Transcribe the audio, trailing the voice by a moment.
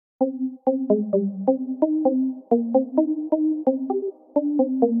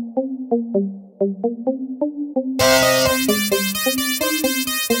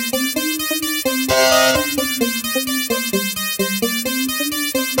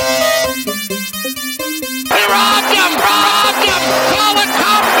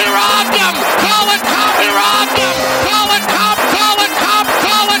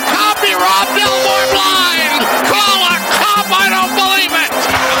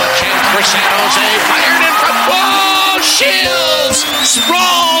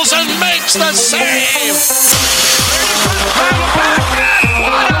Sprawls and makes the save.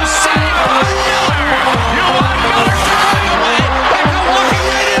 What a save by Miller. You want Miller to run away. Beckham looking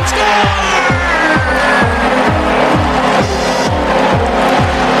right in, score.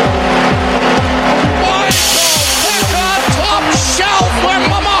 Michael Beckham, top shelf where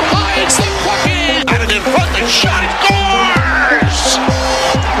Mama hides the cookie. Got it in front, the shot scores.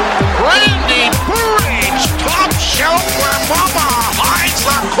 Randy Burridge, top shelf where Mama hides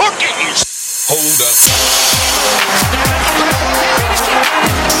the cookies. Hold up.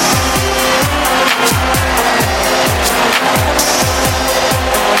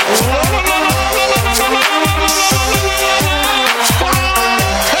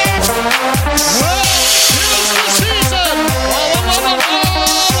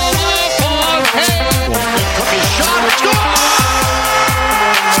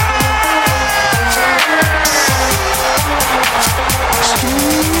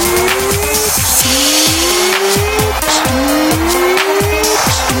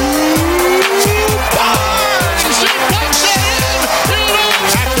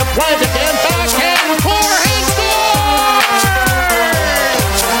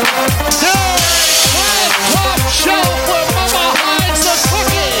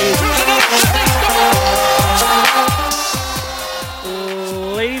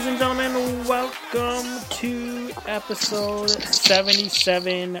 Episode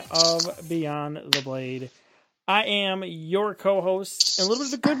 77 of Beyond the Blade. I am your co-host, in a little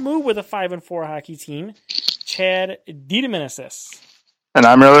bit of a good mood with a 5-4 hockey team, Chad DeDominics. And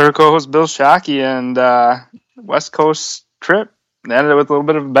I'm your other co-host, Bill Schake, and West Coast trip ended with a little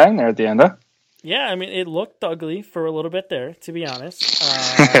bit of a bang there at the end, huh? Yeah, I mean, it looked ugly for a little bit there, to be honest.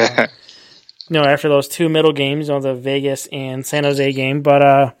 After those two middle games, the Vegas and San Jose game.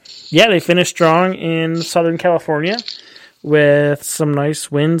 But, yeah, they finished strong in Southern California with some nice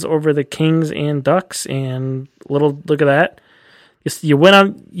wins over the Kings and Ducks. And look at that. You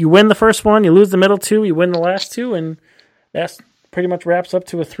win the first one, you lose the middle two, you win the last two, and that pretty much wraps up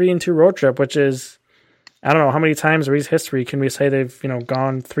to a 3-2 road trip, which is, I don't know, how many times in recent history can we say they've,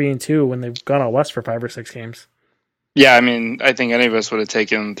 gone 3-2 when they've gone out west for 5 or 6 games? Yeah, I mean, I think any of us would have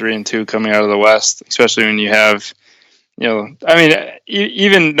taken 3-2 coming out of the West, especially when you have,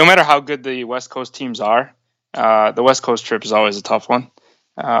 even no matter how good the West Coast teams are, the West Coast trip is always a tough one.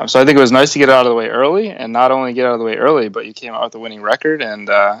 So I think it was nice to get out of the way early, and not only get out of the way early, but you came out with a winning record, and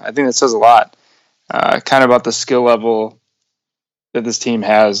I think that says a lot, kind of about the skill level that this team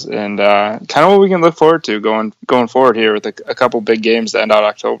has, and kind of what we can look forward to going forward here with a couple big games that end out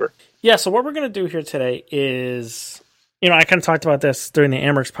October. Yeah, so what we're going to do here today is, I kind of talked about this during the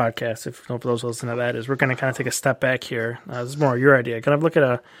Amherst podcast, if for those listening to that, is we're going to kind of take a step back here. This is more your idea. Kind of look at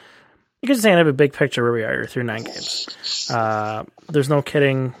you can just have a big picture where we are through 9 games. There's no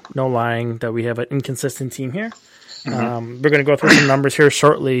kidding, no lying that we have an inconsistent team here. Mm-hmm. We're going to go through some numbers here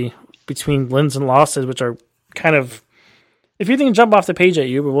shortly between wins and losses, which are kind of, if you think jump off the page at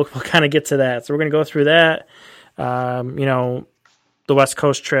you, but we'll kind of get to that. So we're going to go through that. The West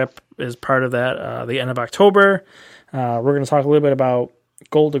Coast trip is part of that, the end of October. We're going to talk a little bit about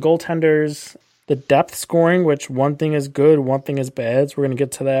goaltenders, the depth scoring, which one thing is good, one thing is bad. So we're going to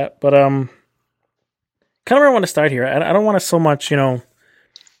get to that. But kind of where I want to start here, I don't want to so much,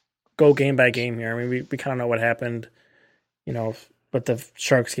 go game by game here. I mean, we kind of know what happened, with the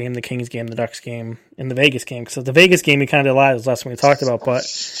Sharks game, the Kings game, the Ducks game, and the Vegas game. So the Vegas game, we kind of did live, was last one we talked about. But,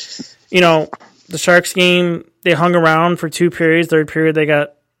 the Sharks game, they hung around for 2 periods. Third period, they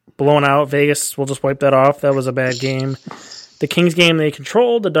got blown out. Vegas, we'll just wipe that off. That was a bad game. The Kings game, they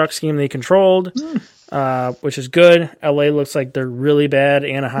controlled. The Ducks game, they controlled, which is good. LA looks like they're really bad.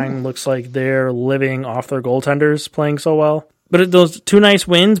 Anaheim looks like they're living off their goaltenders playing so well. But those 2 nice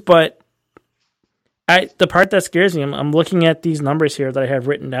wins, but the part that scares me, I'm looking at these numbers here that I have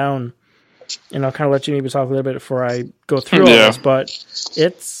written down, and I'll kind of let you maybe talk a little bit before I go through all this, but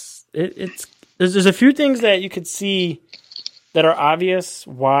there's a few things that you could see that are obvious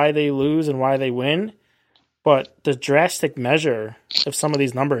why they lose and why they win, but the drastic measure of some of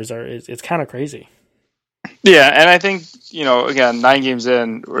these numbers it's kind of crazy. Yeah, and I think, again, 9 games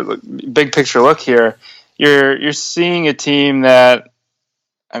in, big picture look here, you're seeing a team that,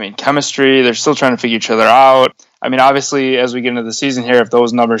 chemistry, they're still trying to figure each other out. Obviously, as we get into the season here, if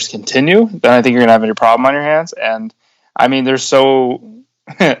those numbers continue, then I think you're going to have any problem on your hands. And, there's so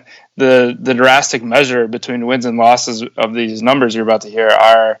the drastic measure between wins and losses of these numbers you're about to hear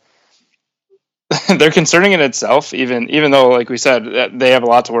are they're concerning in itself, even though, like we said, they have a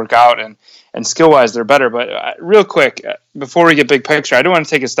lot to work out and skill-wise they're better. But real quick, before we get big picture, I do want to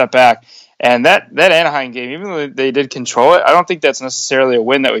take a step back. And that Anaheim game, even though they did control it, I don't think that's necessarily a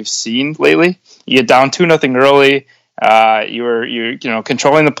win that we've seen lately. You get down 2-0 early. You're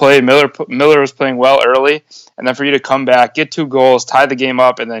controlling the play. Miller was playing well early, and then for you to come back, get 2 goals, tie the game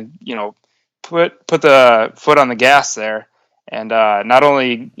up, and then put the foot on the gas there, and not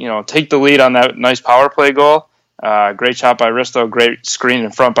only take the lead on that nice power play goal. Great shot by Risto, great screen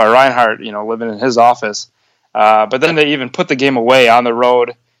in front by Reinhart. Living in his office, but then they even put the game away on the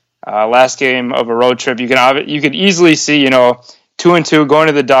road. Last game of a road trip, you could easily see 2-2 going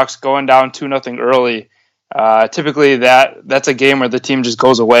to the Ducks, going down 2-0 early. Typically that's a game where the team just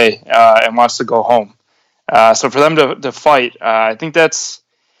goes away and wants to go home. So for them to fight, I think that's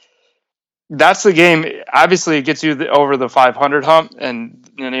the game. Obviously, it gets you over the 500 hump, and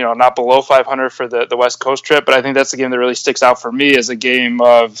not below 500 for the West Coast trip. But I think that's the game that really sticks out for me as a game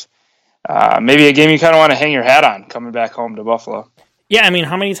of maybe a game you kind of want to hang your hat on coming back home to Buffalo. Yeah,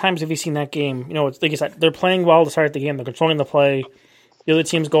 how many times have you seen that game? It's like you said, they're playing well to start the game. They're controlling the play. The other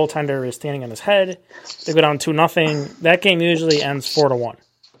team's goaltender is standing on his head. They go down 2-0. That game usually ends 4-1.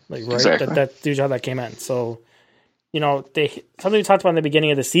 Right? Exactly. That's usually how that game ends. So, something we talked about in the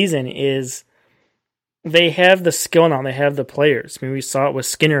beginning of the season is they have the skill now. They have the players. We saw it with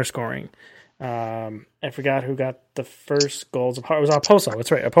Skinner scoring. I forgot who got the first goals. It was Oposo.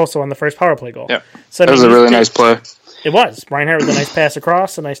 That's right. Oposo on the first power play goal. Yeah, so, that was a really nice play. It was. Reinhart with a nice pass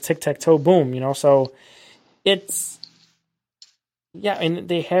across, a nice tic-tac-toe, boom, so it's... Yeah, and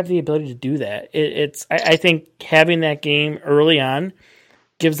they have the ability to do that. I think having that game early on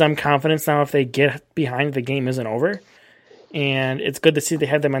gives them confidence now if they get behind, the game isn't over. And it's good to see they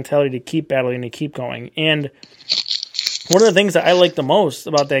have the mentality to keep battling, to keep going. And one of the things that I like the most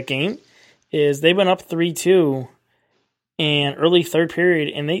about that game is they went up 3-2 in early third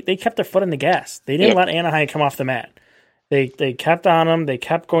period, and they kept their foot on the gas. They didn't let Anaheim come off the mat. They kept on them. They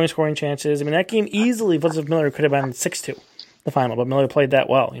kept going, scoring chances. That game easily, Elizabeth Miller could have been 6-2, the final, but Miller played that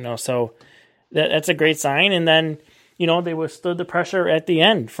well, so that's a great sign. And then, they withstood the pressure at the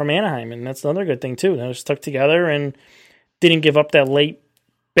end from Anaheim, and that's another good thing, too. They stuck together and didn't give up that late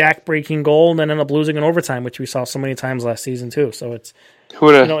back-breaking goal and then ended up losing in overtime, which we saw so many times last season, too. So it's... Who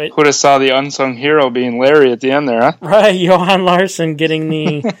would have saw the unsung hero being Larry at the end there, huh? Right, Johan Larsson getting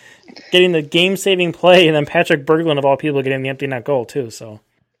the game-saving play, and then Patrick Berglund, of all people, getting the empty net goal, too. So,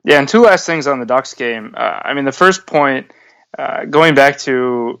 yeah, and 2 last things on the Ducks game. The first point, going back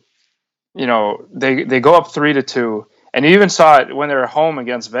to, they go up 3-2, and you even saw it when they were home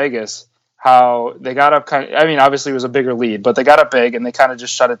against Vegas, how they got up obviously it was a bigger lead, but they got up big, and they kind of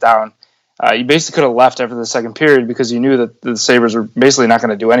just shut it down. You basically could have left after the second period because you knew that the Sabres were basically not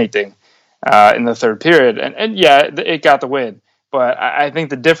going to do anything in the third period. And yeah, it got the win. But I think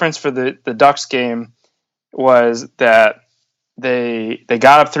the difference for the Ducks game was that they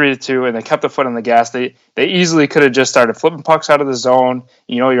got up 3-2 and they kept the foot on the gas. They easily could have just started flipping pucks out of the zone.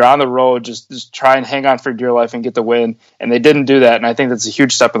 You're on the road, just try and hang on for dear life and get the win. And they didn't do that. And I think that's a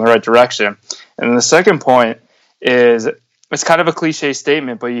huge step in the right direction. And then the second point is, it's kind of a cliche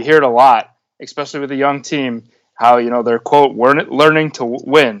statement, but you hear it a lot, especially with a young team, how, they're, quote, learning to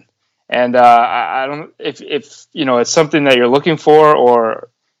win. And I don't, if it's something that you're looking for or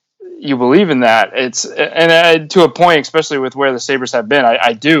you believe in that, to a point, especially with where the Sabres have been,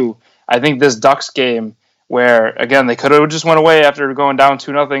 I think this Ducks game, where, again, they could have just went away after going down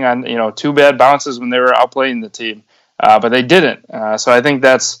 2-0 on, 2 bad bounces when they were outplaying the team, but they didn't. So I think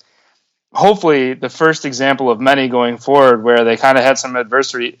that's hopefully the first example of many going forward where they kind of had some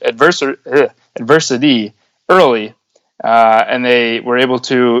adversity early, and they were able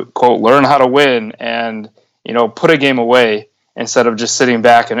to, quote, learn how to win and, put a game away instead of just sitting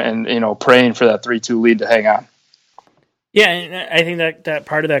back and praying for that 3-2 lead to hang on. Yeah, and I think that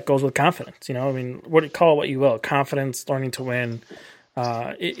part of that goes with confidence. Call it what you will, confidence, learning to win.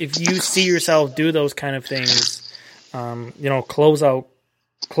 If you see yourself do those kind of things, close out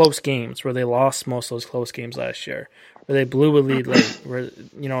close games where they lost most of those close games last year, where they blew a lead late, where,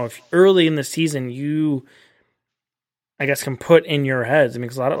 if early in the season you, I guess, can put in your heads,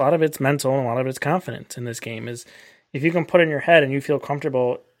 because a lot of it's mental and a lot of it's confidence in this game, is if you can put in your head and you feel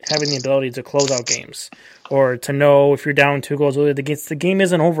comfortable having the ability to close out games or to know if you're down 2 goals early, the game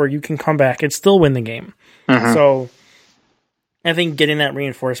isn't over, you can come back and still win the game. Mm-hmm. So I think getting that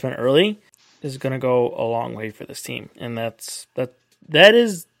reinforcement early is going to go a long way for this team. And that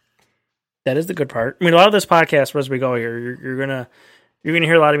is the good part. I mean, a lot of this podcast, as we go here, you're gonna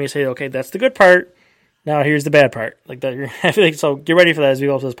hear a lot of me say, okay, that's the good part. Now here's the bad part. Like that, I feel like, so get ready for that as we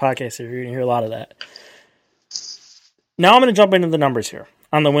go through this podcast here. You're gonna hear a lot of that. Now I'm gonna jump into the numbers here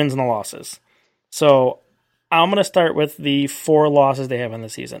on the wins and the losses. So I'm gonna start with the 4 losses they have in the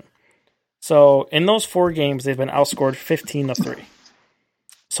season. So in those 4 games, they've been outscored 15-3.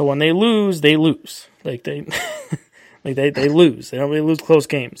 So when they lose, they lose. Like they they lose. They don't really lose close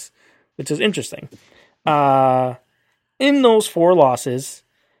games, which is interesting. In those 4 losses,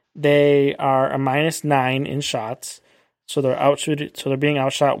 they are a -9 in shots, so they're being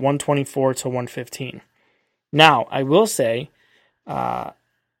outshot 124-115. Now, I will say,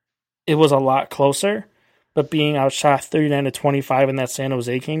 it was a lot closer, but being outshot 39-25 in that San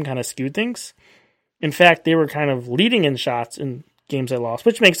Jose game kind of skewed things. In fact, they were kind of leading in shots in games they lost,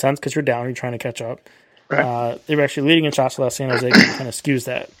 which makes sense because you're down, you're trying to catch up. Right. They were actually leading in shots for that San Jose game, kind of skews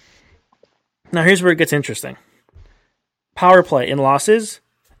that. Now, here's where it gets interesting. Power play in losses,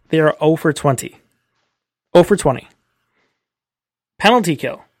 they are 0 for 20. 0 for 20. Penalty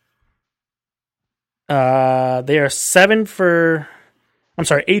kill. They are 8 for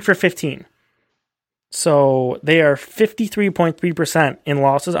 15. So they are 53.3% in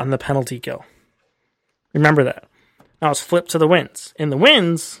losses on the penalty kill. Remember that. Now it's flipped to the wins. In the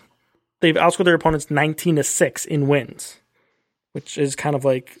wins, they've outscored their opponents 19-6 in wins, which is kind of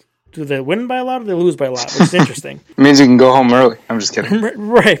like, do they win by a lot or do they lose by a lot? Which is interesting. It means you can go home early. I'm just kidding.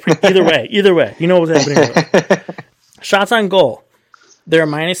 Right. Either way. You know what's happening. Shots on goal. They're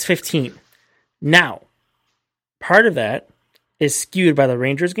 -15. Now, part of that is skewed by the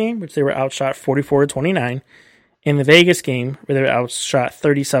Rangers game, which they were outshot 44-29, and the Vegas game, where they were outshot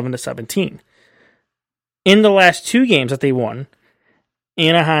 37-17. In the last 2 games that they won,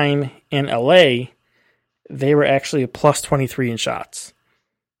 Anaheim and LA, they were actually a +23 in shots.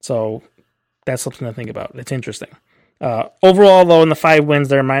 So that's something to think about. It's interesting. Overall, though, in the 5 wins,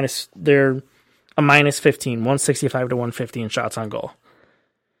 they're a -15, 165-150 in shots on goal.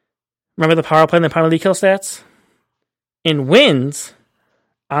 Remember the power play and the penalty kill stats? In wins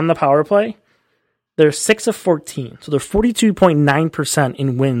on the power play, they're 6 of 14. So they're 42.9%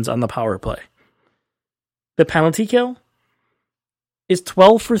 in wins on the power play. The penalty kill is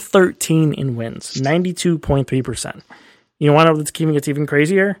 12 for 13 in wins, 92.3%. You want to know what's keeping it even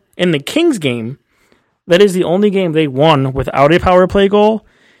crazier? In the Kings game, that is the only game they won without a power play goal,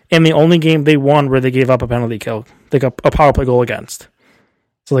 and the only game they won where they gave up a penalty kill, they got a power play goal against.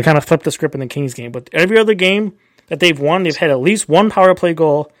 So they kind of flipped the script in the Kings game. But every other game that they've won, they've had at least 1 power play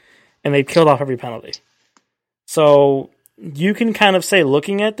goal, and they've killed off every penalty. So you can kind of say,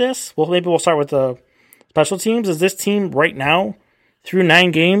 looking at this, well, maybe we'll start with the special teams. Is this team right now, through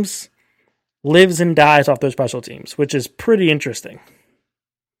 9 games, lives and dies off their special teams, which is pretty interesting.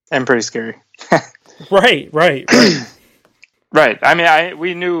 And pretty scary. Right. Right. I mean,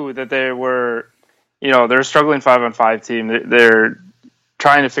 we knew that they were, they're a struggling 5-on-5 team. They're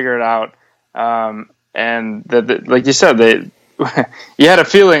trying to figure it out. And that, like you said, you had a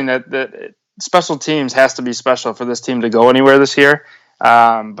feeling that special teams has to be special for this team to go anywhere this year.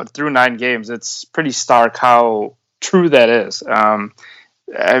 But through 9 games, it's pretty stark how true that is.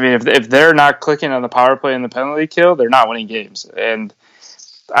 I mean, if they're not clicking on the power play and the penalty kill, they're not winning games. And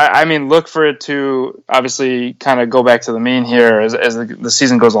I mean, look for it to obviously kind of go back to the mean here as the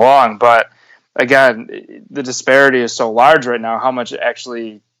season goes along. But again, the disparity is so large right now. How much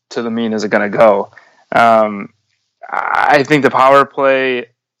actually to the mean is it going to go? I think the power play,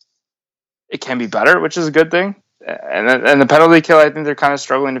 it can be better, which is a good thing. And the penalty kill, I think they're kind of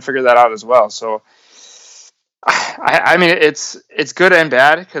struggling to figure that out as well. So, I mean, it's good and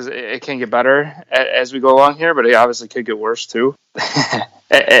bad because it can get better as we go along here, but it obviously could get worse too.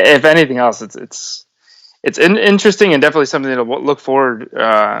 If anything else, it's interesting and definitely something to look forward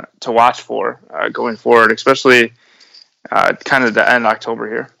to watch for going forward, especially kind of the end of October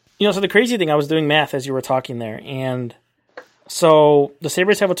here. So the crazy thing, I was doing math as you were talking there, and so the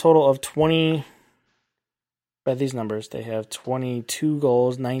Sabres have a total of 20. By these numbers, they have 22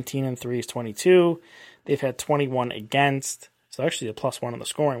 goals, 19-3 is 22. They've had 21 against, so actually a +1 on the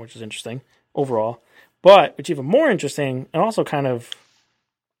scoring, which is interesting overall. But what's even more interesting, and also kind of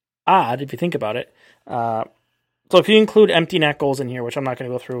odd if you think about it, so if you include empty net goals in here, which I'm not going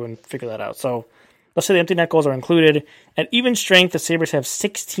to go through and figure that out. So let's say the empty net goals are included. At even strength, the Sabres have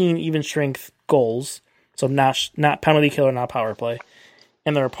 16 even strength goals So not penalty killer, not power play.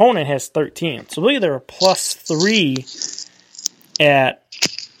 And their opponent has 13. So really they're a +3 at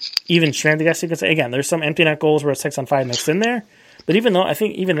even strength, I guess you could say. Again, there's some empty net goals where a 6-on-5 mixed in there. But even though I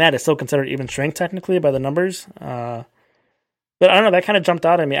think even that is still considered even strength technically by the numbers. But I don't know, that kind of jumped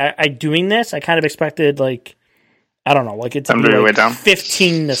out at me. I doing this, I kind of expected like, I don't know, like it's like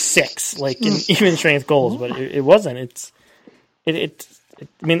 15-6, like in even strength goals, but it wasn't. I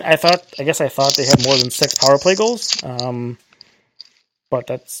guess I thought they had more than 6 power play goals. But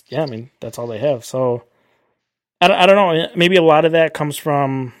that's all they have. So I don't know. Maybe a lot of that comes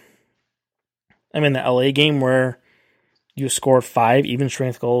from, the LA game where you scored 5 even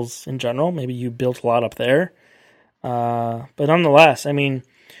strength goals in general. Maybe you built a lot up there. But nonetheless, the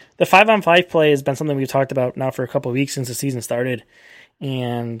 5-on-5 play has been something we've talked about now for a couple of weeks since the season started.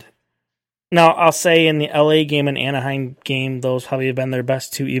 And now I'll say in the LA game and Anaheim game, those probably have been their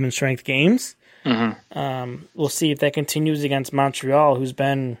best 2 even strength games. Mm-hmm. We'll see if that continues against Montreal, who's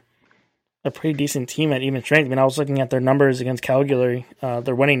been a pretty decent team at even strength. I was looking at their numbers against Calgary.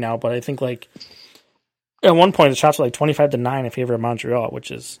 They're winning now, but I think like at one point the shots were like 25-9 in favor of Montreal,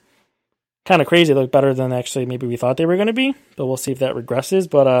 which is kind of crazy. They look better than actually maybe we thought they were going to be, but we'll see if that regresses.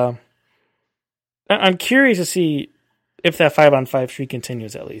 But I'm curious to see if that 5-on-5 streak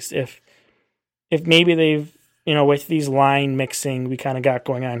continues at least. If maybe they've, with these line mixing we kind of got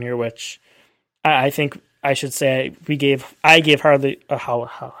going on here, which I think I should say I gave Housley a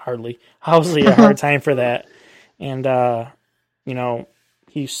hard time for that. And,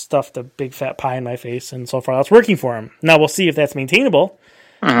 he stuffed a big fat pie in my face, and so far that's working for him. Now we'll see if that's maintainable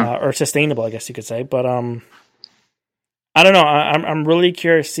or sustainable, I guess you could say. But I don't know. I'm really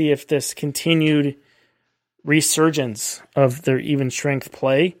curious to see if this continued resurgence of their even strength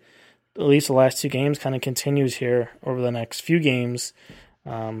play, at least the last 2 games, kind of continues here over the next few games.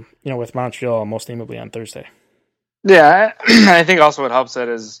 With Montreal, most namely on Thursday. Yeah, I think also what helps that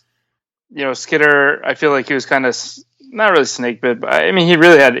is, Skinner, I feel like he was kind of not really snake bit, but he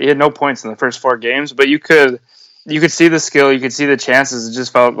had no points in the first 4 games, but you could see the skill, you could see the chances. It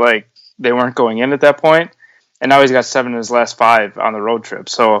just felt like they weren't going in at that point, and now he's got 7 in his last 5 on the road trip.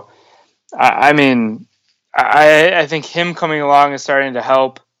 So, I think him coming along is starting to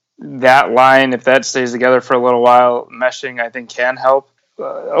help that line. If that stays together for a little while, meshing I think can help.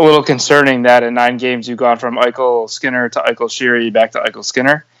 A little concerning that in 9 games you've gone from Eichel Skinner to Eichel Sheary back to Eichel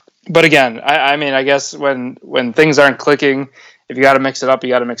Skinner. But again, I guess when things aren't clicking, if you got to mix it up, you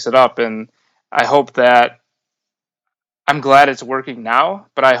got to mix it up. And I hope that I'm glad it's working now,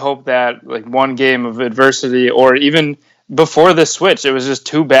 but I hope that like one game of adversity, or even before this switch, it was just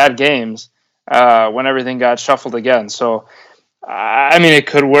 2 bad games when everything got shuffled again. So, it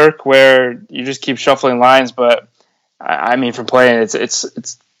could work where you just keep shuffling lines, but from playing,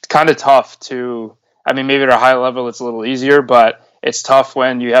 it's kind of tough to. Maybe at a high level it's a little easier, but it's tough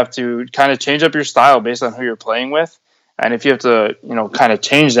when you have to kind of change up your style based on who you're playing with, and if you have to, kind of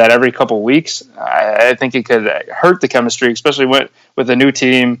change that every couple of weeks, I think it could hurt the chemistry, especially with a new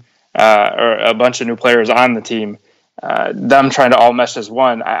team or a bunch of new players on the team. Them trying to all mesh as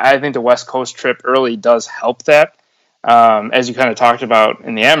one. I think the West Coast trip early does help that, as you kind of talked about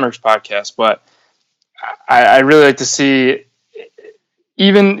in the Amherst podcast, but. I really like to see,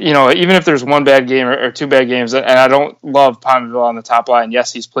 even if there's 1 bad game or 2 bad games, and I don't love Pominville on the top line.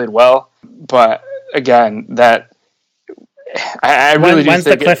 Yes, he's played well, but again, that I really when's do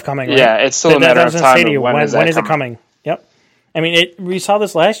think the cliff coming? Right? Yeah, it's still a matter of time. When is it coming? Yep. We saw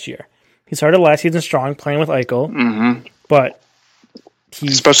this last year. He started last season strong, playing with Eichel, but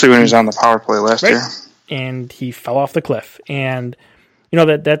especially when he was on the power play last year, and he fell off the cliff. And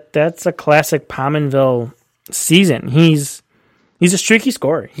that's a classic Pominville season. He's a streaky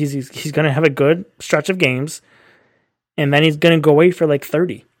scorer. He's going to have a good stretch of games, and then he's going to go away for like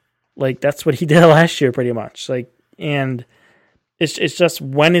 30. Like that's what he did last year, pretty much. And it's just,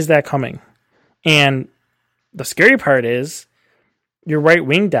 when is that coming? And the scary part is your right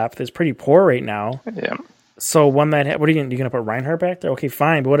wing depth is pretty poor right now. Yeah. So what are you going to put Reinhart back there? Okay,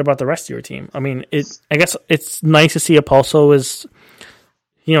 fine, but what about the rest of your team? I guess it's nice to see Apolso is.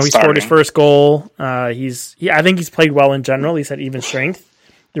 He scored his first goal. I think he's played well in general. He's had even strength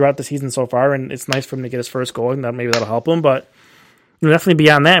throughout the season so far, and it's nice for him to get his first goal, and maybe that'll help him. But definitely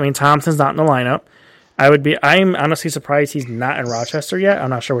beyond that, Thompson's not in the lineup. I'm honestly surprised he's not in Rochester yet. I'm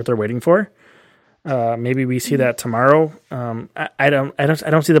not sure what they're waiting for. Maybe we see that tomorrow. I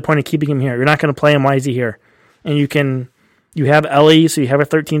don't see the point of keeping him here. You're not going to play him. Why is he here? And you have Ellie, so you have a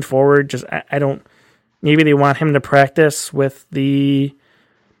 13th forward. Maybe they want him to practice with the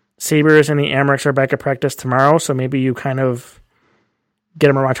Sabres and the Amherst are back at practice tomorrow, so maybe you kind of get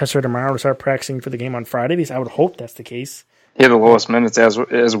him to Rochester tomorrow to start practicing for the game on Friday. At least I would hope that's the case. He had the lowest minutes as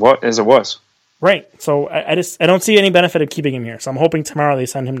it was. Right. So I don't see any benefit of keeping him here. So I'm hoping tomorrow they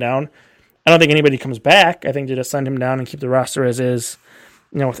send him down. I don't think anybody comes back. I think they just send him down and keep the roster as is,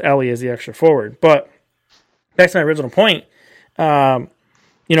 with Ellie as the extra forward. But back to my original point, it's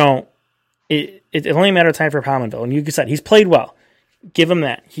only a matter of time for Pominville. And you said he's played well. Give him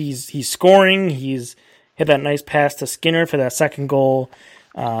that. He's scoring. He's hit that nice pass to Skinner for that second goal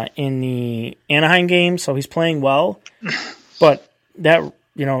in the Anaheim game. So he's playing well. But that,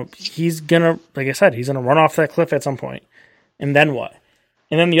 he's going to, like I said, he's going to run off that cliff at some point. And then what?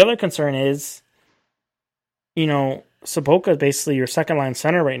 And then the other concern is, Sobotka is basically your second-line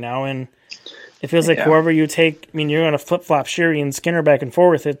center right now, and it feels like whoever you take, you're going to flip-flop Sherry and Skinner back and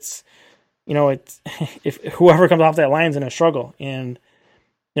forth. It's, if whoever comes off that line is in a struggle. And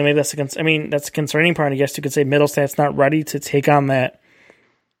maybe that's that's a concerning part. I guess you could say Middlestad's not ready to take on that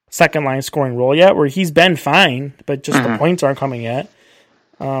second-line scoring role yet, where he's been fine, but just the points aren't coming yet.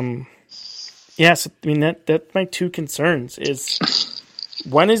 That's my two concerns is...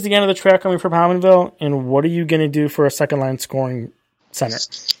 When is the end of the track coming for Pominville, and what are you going to do for a second-line scoring center?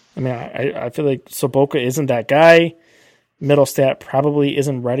 I feel like Sobotka isn't that guy. Middlestat probably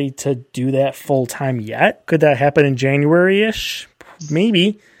isn't ready to do that full-time yet. Could that happen in January-ish?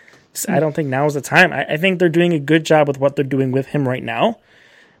 Maybe. I don't think now is the time. I think they're doing a good job with what they're doing with him right now.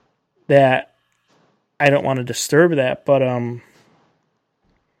 That I don't want to disturb that, but it's...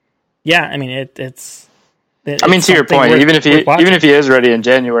 to your point, even if he is ready in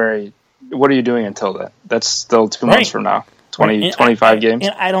January, what are you doing until then? That's still 2 months from now. 25 games.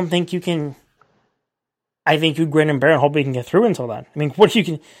 And I don't think you can. I think you grin and bear and hope we can get through until then. You're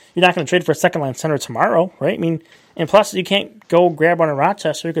not going to trade for a second line center tomorrow, right? And plus you can't go grab one in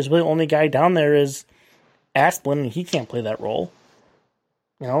Rochester because really the only guy down there is Asplund, and he can't play that role.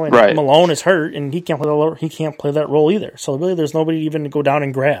 And Malone is hurt, and he can't play that role either. So really, there's nobody even to go down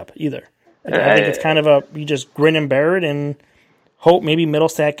and grab either. I think it's kind of you just grin and bear it and hope maybe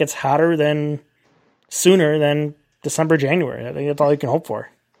Middlestat gets hotter sooner than December, January. I think that's all you can hope for.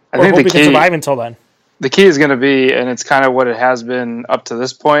 I think hope we can survive until then. The key is going to be, and it's kind of what it has been up to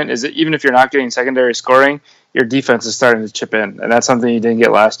this point, is that even if you're not getting secondary scoring, your defense is starting to chip in, and that's something you didn't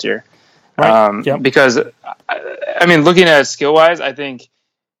get last year. Right. Because, looking at it skill-wise, I think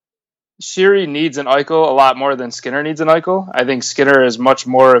Sheary needs an Eichel a lot more than Skinner needs an Eichel. I think Skinner is much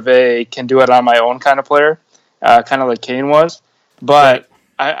more of a can-do-it-on-my-own kind of player, kind of like Kane was. But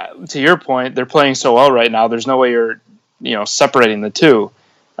to your point, they're playing so well right now, there's no way you're separating the two.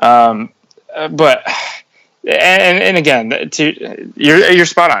 But again, you're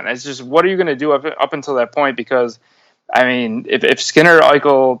spot on. It's just, what are you going to do up until that point? Because, if Skinner,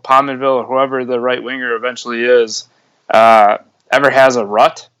 Eichel, Pominville, or whoever the right winger eventually is, ever has a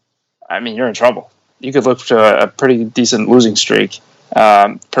rut, you're in trouble. You could look to a pretty decent losing streak,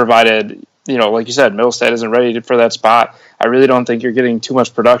 provided, like you said, Middlestat isn't ready for that spot. I really don't think you're getting too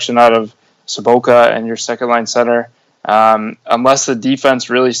much production out of Sobotka and your second-line center, unless the defense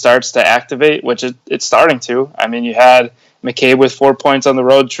really starts to activate, which it's starting to. You had McCabe with 4 points on the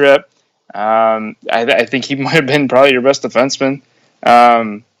road trip. I think he might have been probably your best defenseman.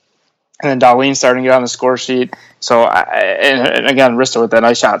 And then Dahlin starting to get on the score sheet. So, and again, Risto with that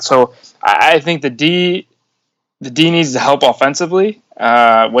nice shot. So, I think the D needs to help offensively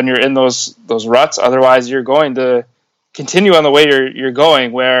when you're in those ruts. Otherwise, you're going to continue on the way you're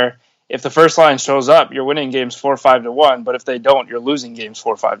going, where if the first line shows up, you're winning games 4-5-1. But if they don't, you're losing games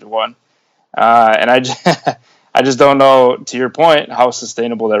 4-5-1. And I just don't know, to your point, how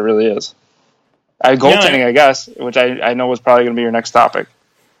sustainable that really is. Goaltending, I guess, which I know was probably going to be your next topic.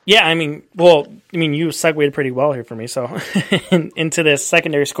 Yeah, you segued pretty well here for me. So into this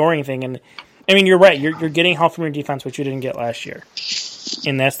secondary scoring thing, and you're right. You're getting help from your defense, which you didn't get last year,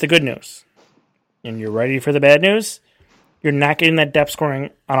 and that's the good news. And you're ready for the bad news. You're not getting that depth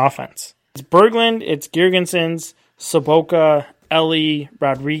scoring on offense. It's Berglund, it's Girgensons, Sobotka, Ellie,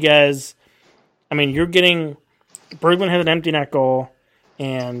 Rodriguez. You're getting Berglund has an empty net goal,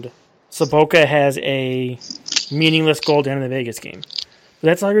 and Sobotka has a meaningless goal at the end of the Vegas game. But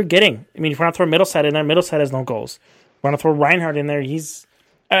that's all you're getting. If you want to throw Middlestat in there, Middlestat has no goals. If you want to throw Reinhardt in there,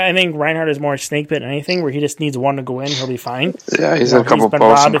 I think Reinhardt is more snake bit than anything, where he just needs one to go in, he'll be fine. Yeah, he's had a couple been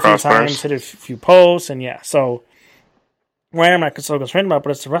posts robbed and a few crossbars. times, hit a few posts, and so Reinhardt I'm not so concerned about,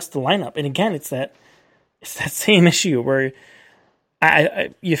 but it's the rest of the lineup. And again, it's that same issue where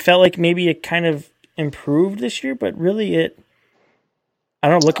you felt like maybe it kind of improved this year, but really I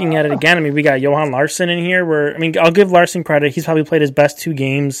don't know, looking at it again, we got Johan Larsson in here where, I'll give Larsson credit. He's probably played his best 2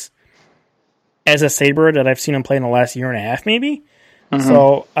 games as a Sabre that I've seen him play in the last year and a half, maybe.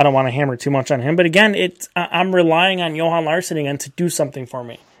 So I don't want to hammer too much on him. But again, I'm relying on Johan Larsson again to do something for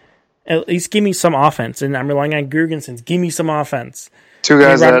me. At least give me some offense. And I'm relying on Girgensons. Give me some offense. Two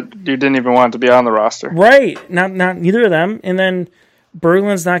guys that you didn't even want to be on the roster. Right. Not neither of them. And then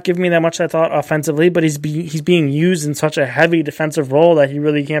Berglund's not giving me that much, I thought, offensively, but he's being used in such a heavy defensive role that he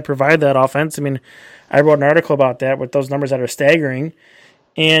really can't provide that offense. I mean, I wrote an article about that with those numbers that are staggering.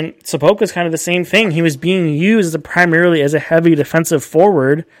 And Soboka's kind of the same thing. He was being used primarily as a heavy defensive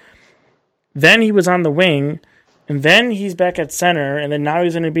forward. Then he was on the wing, and then he's back at center, and then now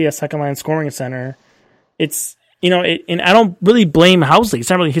he's going to be a second-line scoring center. It's, and I don't really blame Housley. It's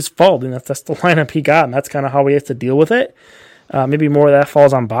not really his fault, and that's the lineup he got, and that's kind of how he has to deal with it. Maybe more of that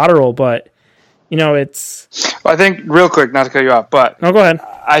falls on Botterill, but, it's... Well, I think, real quick, not to cut you off, but... No, go ahead.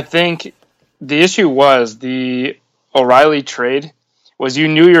 I think the issue was the O'Reilly trade was you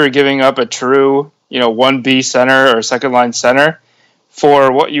knew you were giving up a true, 1B center or second-line center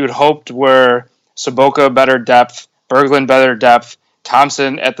for what you'd hoped were Soboka better depth, Berglund better depth,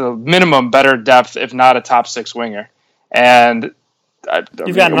 Thompson at the minimum better depth, if not a top 6 winger. And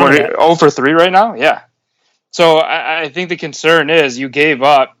You've got none of that. 0 for 3 right now? Yeah. So I think the concern is you gave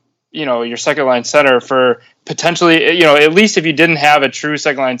up, your second line center for potentially, at least if you didn't have a true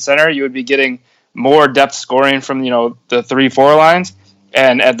second line center, you would be getting more depth scoring from, the 3-4 lines.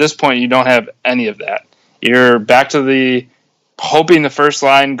 And at this point, you don't have any of that. You're back to the hoping the first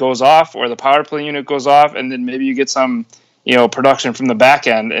line goes off or the power play unit goes off, and then maybe you get some, production from the back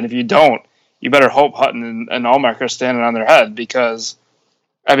end. And if you don't, you better hope Hutton and Allmark are standing on their head because,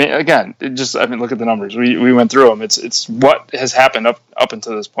 again, look at the numbers. We went through them. It's what has happened up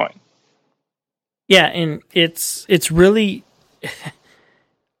until this point. Yeah, and it's really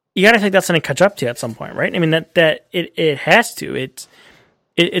you got to think that's going to catch up to you at some point, right? I mean that it has to.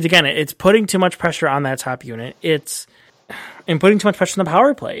 It's putting too much pressure on that top unit. It's putting too much pressure on the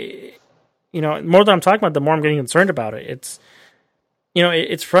power play. More than I'm talking about, the more I'm getting concerned about it.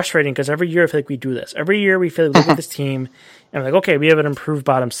 It's frustrating because every year I feel like we do this. Every year we feel like we look at this team and we're like, okay, we have an improved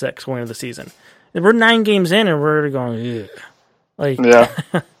bottom 6 going into the season. And we're 9 games in and we're going, ugh. Like, yeah.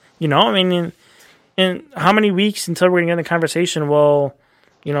 And how many weeks until we're going to get in the conversation? Well,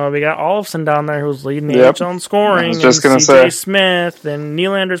 we got Olofsson down there who's leading the NHL in scoring. I was just going to say Smith and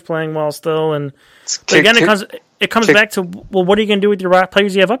Nylander's playing well still. And again, it comes back to, well, what are you going to do with your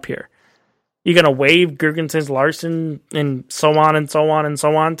players you have up here? You're going to waive Girgensons, Larson, and so on and so on and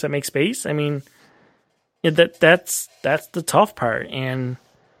so on to make space? I mean, that's the tough part. And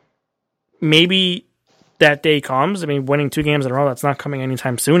maybe that day comes. Winning 2 games in a row, that's not coming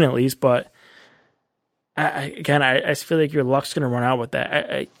anytime soon at least. But, I feel like your luck's going to run out with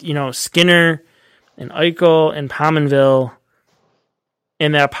that. Skinner and Eichel and Pominville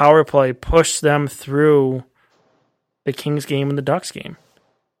in that power play pushed them through the Kings game and the Ducks game.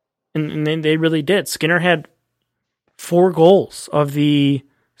 And they really did. Skinner had 4 goals of the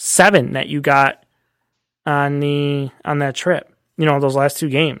 7 that you got on that trip. Those last 2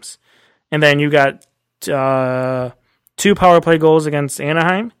 games. And then you got 2 power play goals against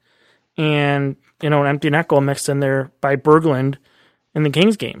Anaheim and an empty net goal mixed in there by Berglund in the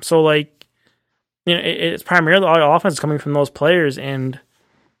Kings game. So it's primarily all offense coming from those players and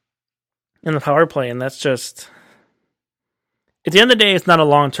in the power play, and that's just, at the end of the day, it's not a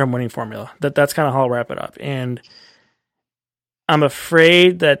long-term winning formula. That's kind of how I'll wrap it up. And I'm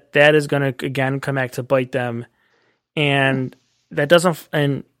afraid that is going to, again, come back to bite them. And that doesn't,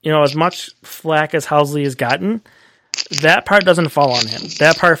 and, as much flack as Housley has gotten, that part doesn't fall on him.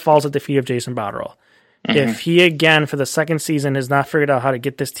 That part falls at the feet of Jason Botterill. Mm-hmm. If he, again, for the second season, has not figured out how to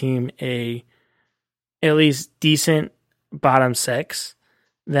get this team at least decent bottom 6,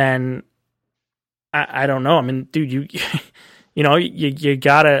 then I don't know. Dude, you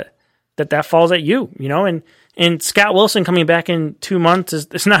gotta, that falls at you, and Scott Wilson coming back in 2 months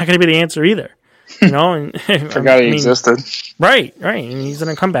it's not going to be the answer either, and forgot he existed. Right. And he's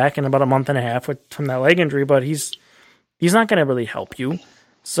going to come back in about a month and a half from that leg injury, but he's not going to really help you.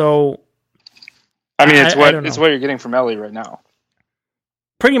 So, it's what you're getting from Ellie right now.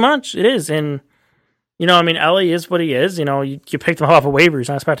 Pretty much it is. And, Ellie is what he is. You picked him off of waivers,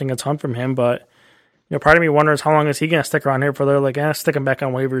 not expecting a ton from him, but, part of me wonders how long is he going to stick around here for? They're like, stick him back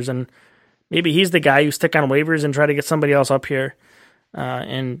on waivers. And maybe he's the guy you stick on waivers and try to get somebody else up here.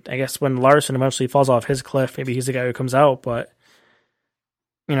 And I guess when Larson eventually falls off his cliff, maybe he's the guy who comes out. But,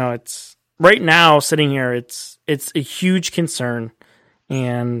 it's right now sitting here, it's a huge concern.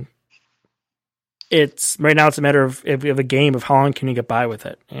 And right now it's a matter of a game of how long can you get by with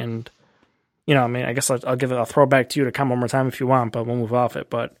it. And, I guess I'll throw it back to you to come one more time if you want, but we'll move off it.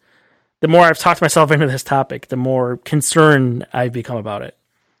 But the more I've talked myself into this topic, the more concerned I've become about it.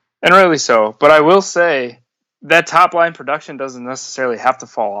 And really so. But I will say that top line production doesn't necessarily have to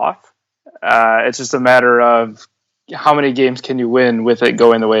fall off. It's just a matter of how many games can you win with it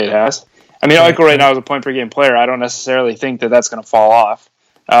going the way it has. I mean, Eichel right now is a point per game player. I don't necessarily think that that's going to fall off.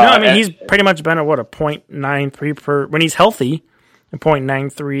 No, I mean, he's pretty much been a .93 per when he's healthy, a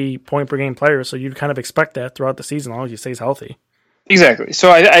 .93 point per game player. So you'd kind of expect that throughout the season, as long as he stays healthy. Exactly.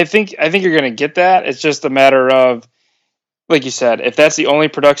 So I think you're going to get that. It's just a matter of, like you said, if that's the only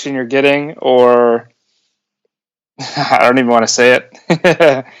production you're getting, or I don't even want to say it,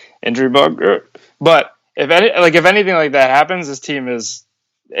 injury bug. But if anything like that happens, this team is.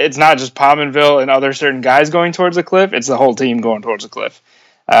 It's not just Pominville and other certain guys going towards the cliff. It's the whole team going towards the cliff.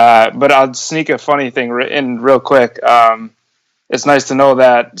 But I'll sneak a funny thing in real quick. It's nice to know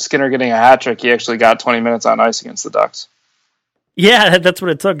that Skinner getting a hat trick, he actually got 20 minutes on ice against the Ducks. Yeah, that's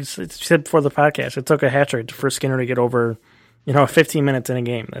what it took. It said before the podcast, it took a hat trick for Skinner to get over, 15 minutes in a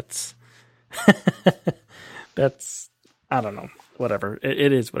game. That's, I don't know, whatever.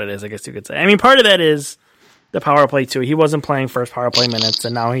 It is what it is, I guess you could say. I mean, part of that is the power play too. He wasn't playing first power play minutes,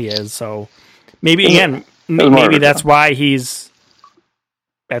 and now he is. So maybe that's why he's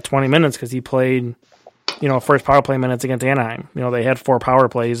at 20 minutes, because he played, first power play minutes against Anaheim. They had 4 power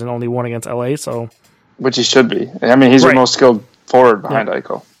plays and only 1 against LA. So, which he should be. I mean, he's the most skilled forward behind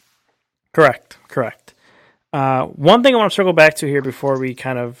Eichel. Correct. One thing I want to circle back to here before we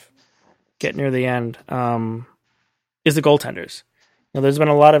kind of get near the end is the goaltenders. There's been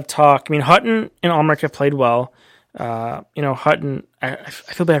a lot of talk. I mean, Hutton and Ullmark have played well. Hutton, I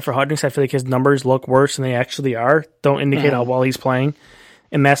feel bad for Hutton because I feel like his numbers look worse than they actually are. Don't indicate how well he's playing.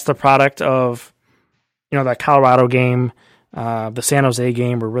 And that's the product of, that Colorado game, the San Jose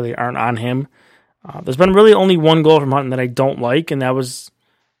game, where really aren't on him. There's been really only one goal from Hutton that I don't like, and that was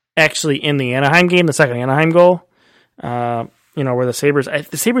actually in the Anaheim game, the second Anaheim goal. Where the Sabres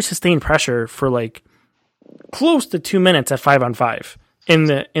sustained pressure for like close to 2 minutes at 5-on-5 in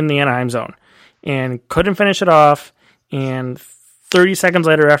the Anaheim zone, and couldn't finish it off. And 30 seconds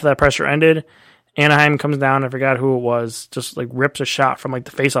later, after that pressure ended, Anaheim comes down. I forgot who it was. Just like rips a shot from like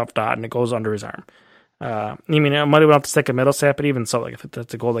the faceoff dot, and it goes under his arm. I mean, it might have went off the stick of Middlestat, but even so, like if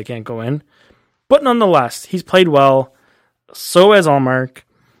that's a goal that can't go in. But nonetheless, he's played well. So has Ullmark.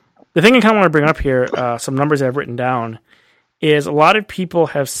 The thing I kind of want to bring up here, some numbers I've written down, is a lot of people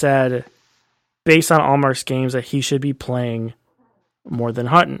have said, based on Ullmark's games, that he should be playing more than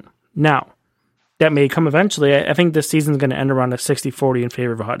Hutton. Now, that may come eventually. I think this season's going to end around a 60-40 in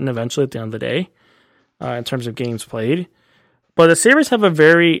favor of Hutton eventually at the end of the day, in terms of games played. But the Sabres have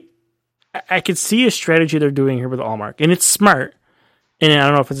I could see a strategy they're doing here with Ullmark, and it's smart. And I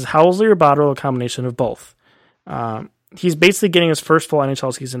don't know if it's Housley or Botterill, a combination of both. He's basically getting his first full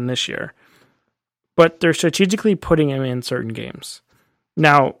NHL season this year, but they're strategically putting him in certain games.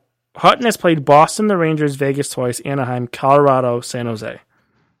 Now, Hutton has played Boston, the Rangers, Vegas twice, Anaheim, Colorado, San Jose.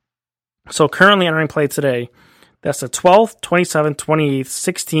 So currently entering play today, that's the 12th, 27th, 28th,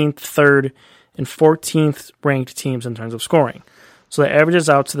 16th, 3rd, and 14th ranked teams in terms of scoring. So that averages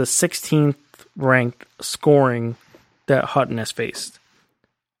out to the 16th ranked scoring that Hutton has faced.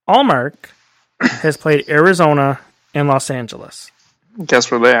 Ullmark has played Arizona and Los Angeles. Guess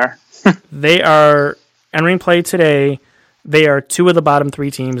where they are. They are entering play today. They are 2 of the bottom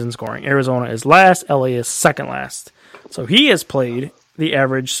 3 teams in scoring. Arizona is last. LA is second last. So he has played the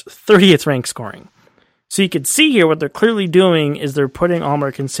average 30th ranked scoring. So you can see here what they're clearly doing is they're putting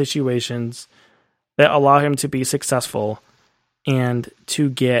Ullmark in situations that allow him to be successful and to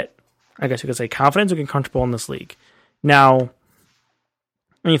get, I guess you could say, confidence or get comfortable in this league. Now,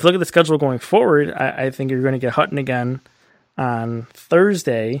 when you look at the schedule going forward, I think you're going to get Hutton again on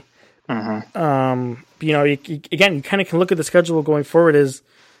Thursday. You kind of can look at the schedule going forward as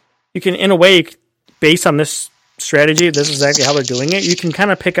you can, in a way, based on this strategy, this is exactly how they're doing it, you can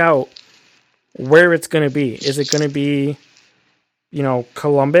kind of pick out where it's going to be. Is it going to be,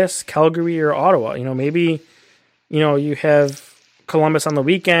 Columbus, Calgary, or Ottawa? Maybe, you have Columbus on the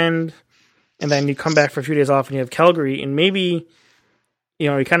weekend, and then you come back for a few days off and you have Calgary, and maybe, you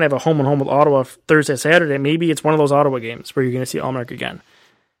kind of have a home and home with Ottawa Thursday, Saturday. Maybe it's one of those Ottawa games where you're going to see Ullmark again.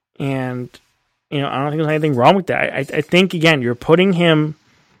 And, I don't think there's anything wrong with that. I think, again, you're putting him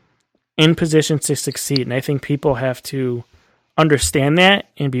in positions to succeed, and I think people have to understand that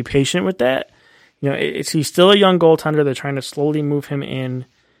and be patient with that. He's still a young goaltender. They're trying to slowly move him in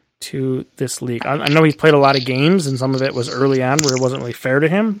to this league. I know he's played a lot of games, and some of it was early on where it wasn't really fair to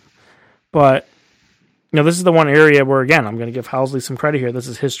him. But, this is the one area where, again, I'm going to give Housley some credit here. This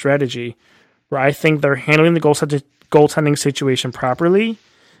is his strategy, where I think they're handling the goaltending situation properly.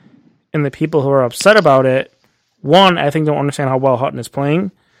 And the people who are upset about it, one, I think don't understand how well Hutton is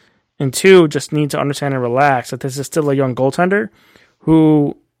playing, and two, just need to understand and relax that this is still a young goaltender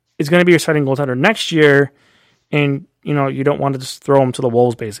who is going to be your starting goaltender next year, and you don't want to just throw him to the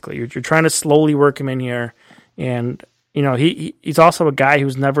wolves. Basically, you're trying to slowly work him in here, and he's also a guy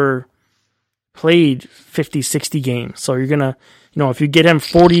who's never played 50, 60 games. So you're gonna, if you get him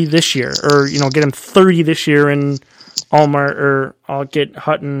 40 this year, or get him 30 this year, and I'll get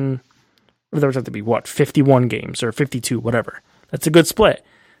Hutton. There would have to be 51 games or 52, whatever. That's a good split.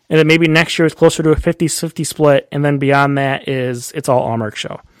 And then maybe next year is closer to a 50-50 split, and then beyond that it's all Allmark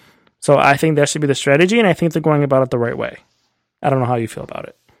show. So I think that should be the strategy, and I think they're going about it the right way. I don't know how you feel about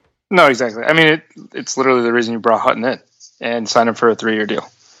it. No, exactly. I mean, it's literally the reason you brought Hutton in and signed him for a 3-year deal.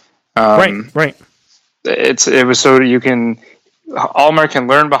 Right. It was so Allmark can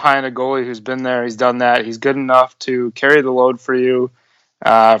learn behind a goalie who's been there. He's done that. He's good enough to carry the load for you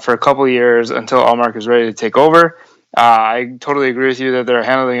for a couple of years until Allmark is ready to take over. I totally agree with you that they're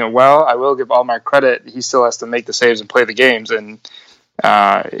handling it well. I will give Allmark credit. He still has to make the saves and play the games, and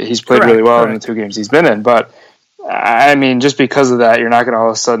he's played really well in the 2 games he's been in. But I mean, just because of that, you're not going to all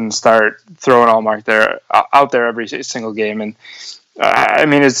of a sudden start throwing Allmark out there every single game. And I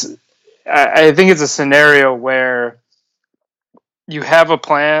mean, I think it's a scenario where you have a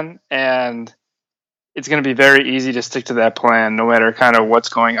plan, and it's going to be very easy to stick to that plan, no matter kind of what's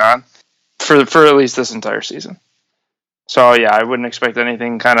going on for at least this entire season. So yeah, I wouldn't expect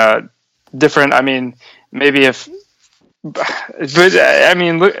anything kind of different. I mean, maybe but I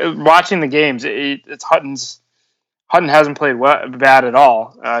mean, watching the games, it's Hutton hasn't played bad at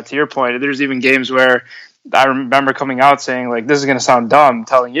all. To your point, there's even games where I remember coming out saying, like, this is going to sound dumb,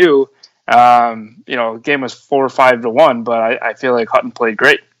 telling you, the game was 4 or 5-1, but I feel like Hutton played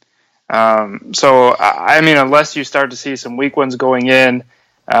great. So I mean, unless you start to see some weak ones going in,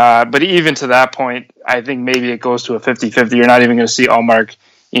 but even to that point, I think maybe it goes to a 50-50. You're not even going to see Allmark,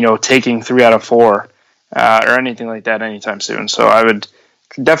 taking 3 out of 4 or anything like that anytime soon. So I would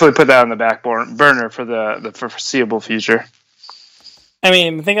definitely put that on the back burner for the foreseeable future. I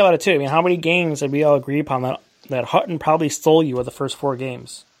mean, think about it too. I mean, how many games did we all agree upon that Hutton probably stole you with the first 4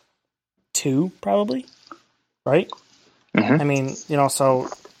 games? 2, probably, right? Mm-hmm. I mean, so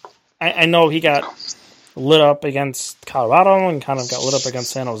I know he got lit up against Colorado and kind of got lit up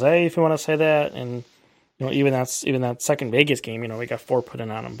against San Jose, if you want to say that. And, even that second Vegas game, we got 4 put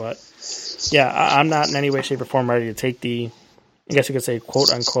in on him. But, yeah, I'm not in any way, shape, or form ready to take the, I guess you could say,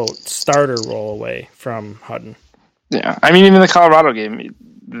 quote-unquote, starter role away from Hutton. Yeah, I mean, even the Colorado game,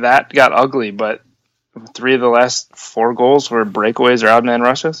 that got ugly, but 3 of the last 4 goals were breakaways or odd-man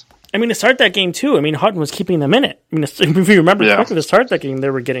rushes. I mean, to start that game, too, Hutton was keeping them in it. I mean, if you remember correctly, to start that game,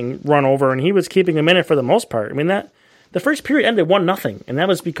 they were getting run over, and he was keeping them in it for the most part. I mean, the first period ended 1-0, and that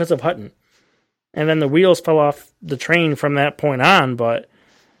was because of Hutton. And then the wheels fell off the train from that point on, but,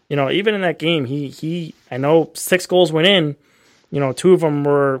 even in that game, he I know 6 goals went in. 2 of them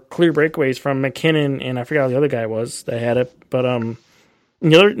were clear breakaways from McKinnon, and I forgot who the other guy was that had it. But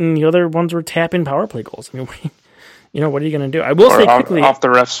the other ones were tap-in power play goals. I mean, what are you going to do? I will say quickly, off the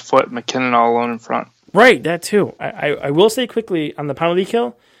ref's foot, McKinnon all alone in front. Right, that too. I will say quickly on the penalty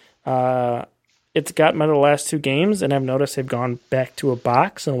kill, it's gotten better the last 2 games, and I've noticed they've gone back to a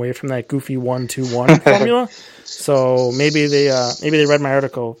box and away from that goofy 1-2-1 formula. So maybe they read my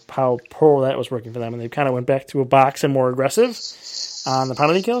article how poor that was working for them, and they kind of went back to a box and more aggressive on the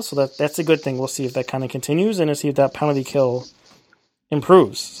penalty kill. So that's a good thing. We'll see if that kind of continues and to see if that penalty kill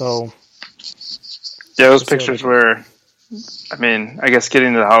improves. So yeah, those pictures were, I mean, I guess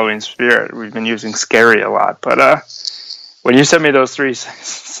getting to the Halloween spirit, we've been using scary a lot, but when you sent me those 3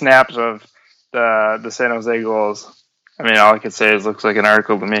 snaps of the San Jose goals, I mean, all I could say is looks like an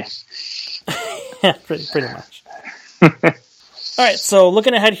article to me. Yeah, pretty much. All right, so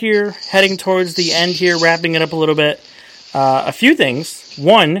looking ahead here, heading towards the end here, wrapping it up a little bit. A few things.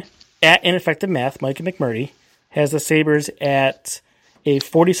 One, at Ineffective Math, Mike McMurdy has the Sabres at a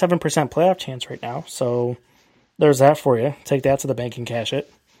 47% playoff chance right now. So there's that for you. Take that to the bank and cash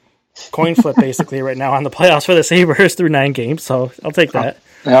it. Coin flip basically right now on the playoffs for the Sabres through 9 games. So I'll take that.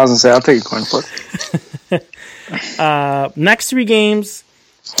 I was going to say, I'll take a coin flip. Next 3 games,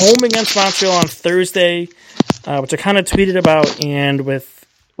 home against Montreal on Thursday, which I kind of tweeted about. And with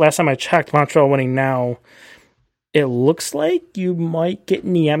last time I checked, Montreal winning now, it looks like you might get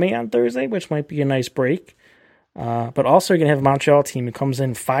Niemi on Thursday, which might be a nice break. But also you're going to have a Montreal team who comes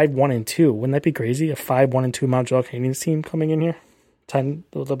in 5-1-2. Wouldn't that be crazy? A 5-1-2 Montreal Canadiens team coming in here.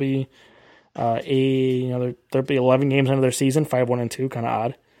 There'll be there'll be 11 games into their season, 5-1-2, kind of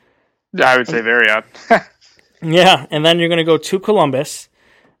odd. I would say very odd. Yeah, and then you're going to go to Columbus.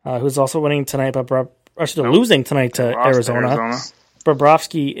 who's also winning tonight, but losing tonight to Arizona.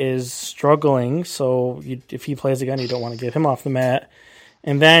 Bobrovsky is struggling, so if he plays again, you don't want to get him off the mat.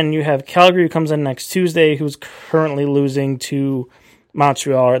 And then you have Calgary, who comes in next Tuesday, who's currently losing to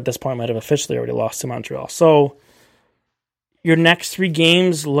Montreal, or at this point might have officially already lost to Montreal. So your next 3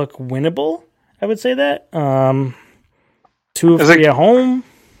 games look winnable, I would say that. 2 of 3 at home.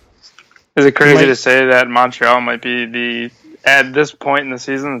 Is it crazy to say that Montreal might be at this point in the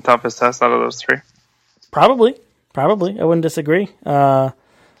season, the toughest test out of those 3? Probably. I wouldn't disagree.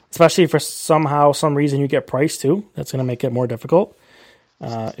 Especially if for some reason you get Price too. That's going to make it more difficult.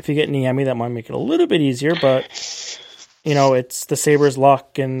 If you get Niemi, that might make it a little bit easier, but it's the Sabres'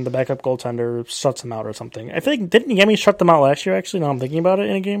 luck and the backup goaltender shuts them out or something. I think, didn't Niemi shut them out last year, actually? Now I'm thinking about it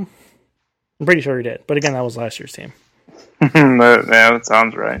in a game. I'm pretty sure he did. But again, that was last year's team. Yeah, that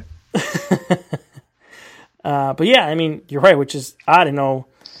sounds right. But yeah, I mean, you're right, which is odd.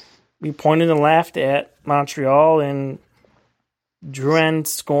 We pointed and laughed at Montreal and Drouin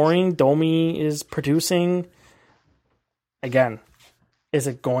scoring. Domi is producing. Again, is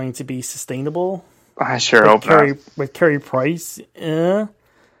it going to be sustainable? I sure hope not. With Carey Price, I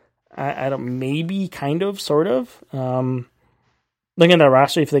don't. Maybe, kind of, sort of. Looking at that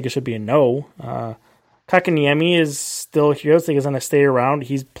roster, you think it should be a no. Kakaniemi is still here. I think he's going to stay around.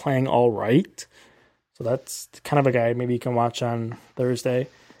 He's playing all right. So that's kind of a guy maybe you can watch on Thursday.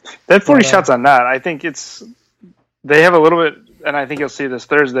 They have 40 shots on that. I think they have a little bit, and I think you'll see this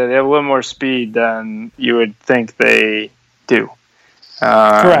Thursday, they have a little more speed than you would think they do.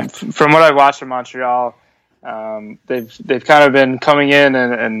 Correct. From what I've watched from Montreal, they've kind of been coming in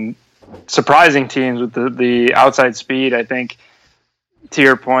and surprising teams with the outside speed. I think, to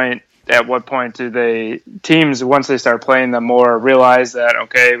your point, at what point do teams, once they start playing them more, realize that,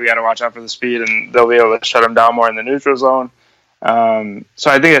 okay, we got to watch out for the speed, and they'll be able to shut them down more in the neutral zone. So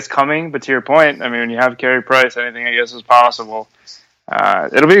I think it's coming, but to your point, I mean, when you have Carey Price, anything I guess is possible.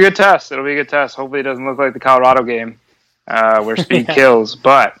 It'll be a good test. Hopefully it doesn't look like the Colorado game where speed kills,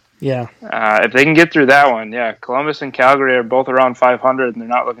 but yeah, if they can get through that one, yeah, Columbus and Calgary are both around 500, and they're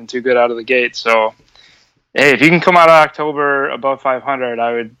not looking too good out of the gate. So, hey, if you can come out of October above 500,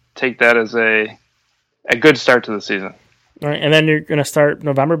 I would take that as a good start to the season. All right, and then you're going to start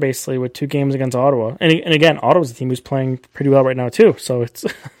November basically with 2 games against Ottawa, and again, Ottawa's a team who's playing pretty well right now too. So it's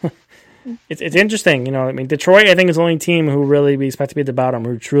it's interesting, I mean, Detroit, I think, is the only team who really we expect to be at the bottom,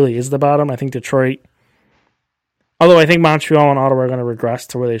 who truly is the bottom. I think Detroit, although I think Montreal and Ottawa are going to regress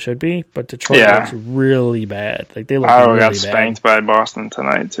to where they should be, but Detroit looks really bad. Like they look Ottawa really got spanked by Boston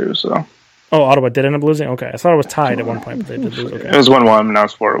tonight too. So. Oh, Ottawa did end up losing? Okay. I thought it was tied at one point, but they did lose. Okay. It was 1-1, now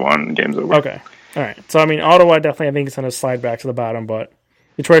it's 4-1, game's over. Okay. All right. So, I mean, Ottawa definitely, I think, is going to slide back to the bottom, but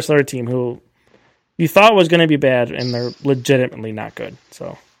Detroit's another team who you thought was going to be bad, and they're legitimately not good.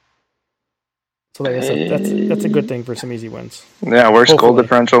 So that's a good thing for some easy wins. Yeah, worst goal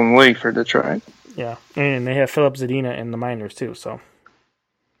differential in the league for Detroit. Yeah, and they have Philip Zadina in the minors, too. So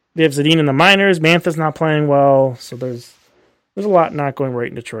they have Zadina in the minors. Mantha's not playing well, so there's a lot not going right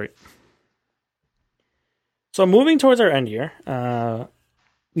in Detroit. So moving towards our end here,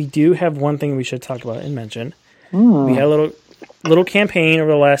 we do have one thing we should talk about and mention. We had a little campaign over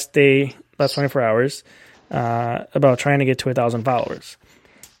the last 24 hours about trying to get to 1,000 followers,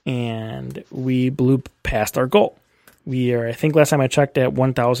 and we blew past our goal. We are, I think, last time I checked, at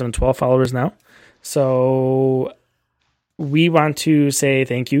 1,012 followers now. So we want to say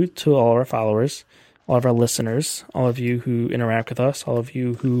thank you to all of our followers, all of our listeners, all of you who interact with us, all of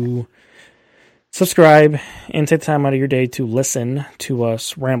you who subscribe and take the time out of your day to listen to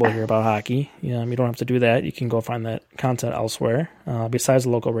us ramble here about hockey. You don't have to do that. You can go find that content elsewhere besides the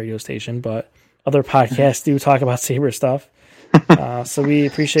local radio station, but other podcasts do talk about Sabres stuff. So we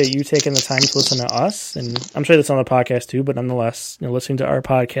appreciate you taking the time to listen to us, and I'm sure that's on the podcast too, but nonetheless, listening to our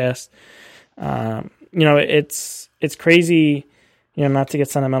podcast. It's crazy, not to get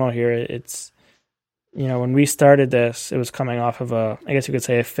sentimental here. It's, when we started this, it was coming off of I guess you could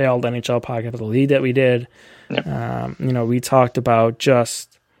say, a failed NHL podcast, the lead that we did. Yep. We talked about let's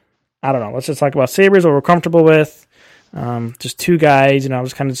just talk about Sabres, what we're comfortable with. Just 2 guys, I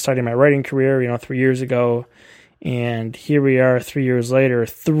was kind of starting my writing career, 3 years ago. And here we are 3 years later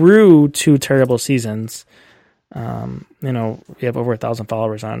through 2 terrible seasons. We have over 1,000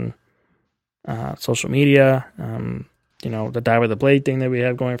 followers on social media. The Die with the Blade thing that we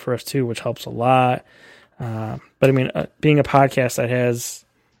have going for us too, which helps a lot. But I mean, being a podcast that has,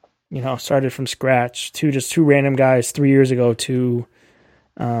 started from scratch to just 2 random guys 3 years ago to,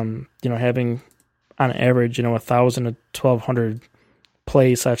 having on average, 1,000 to 1,200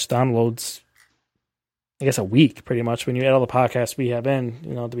 plays / downloads a week pretty much when you add all the podcasts we have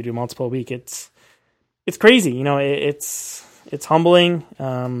in, we do multiple a week. It's crazy. It's humbling.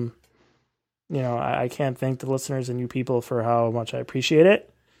 I can't thank the listeners and you people for how much I appreciate it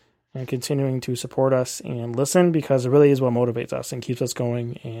and continuing to support us and listen, because it really is what motivates us and keeps us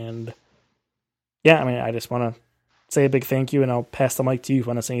going. And yeah, I just want to say a big thank you, and I'll pass the mic to you if you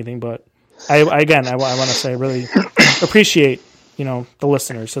want to say anything. But I want to say I really appreciate, the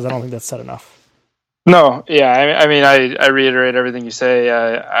listeners, because I don't think that's said enough. No, yeah, I reiterate everything you say.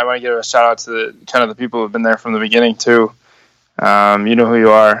 I want to give a shout out to the people who've been there from the beginning too. You know who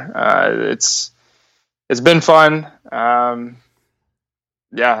you are. It's been fun.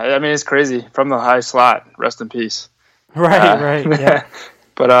 Yeah, it's crazy. From the high slot, rest in peace. Right, yeah.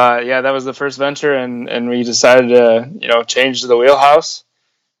 But that was the first venture, and we decided to change the wheelhouse.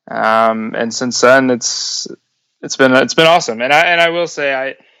 And since then, it's been awesome. And I will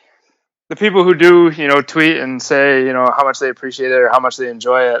say, the people who do tweet and say how much they appreciate it or how much they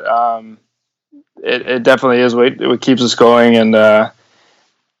enjoy it, it definitely is what keeps us going. And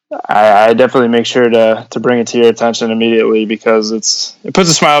I definitely make sure to bring it to your attention immediately, because it puts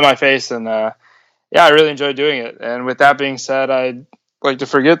a smile on my face, and I really enjoy doing it. And with that being said, I'd like to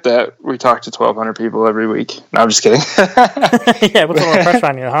forget that we talk to 1,200 people every week. No, I'm just kidding. Yeah, what's a little pressure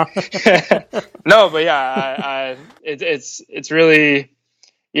on you, huh? No, but yeah, it's really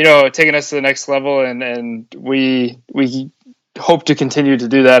taking us to the next level, and we hope to continue to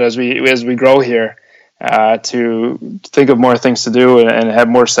do that as we grow here. To think of more things to do and have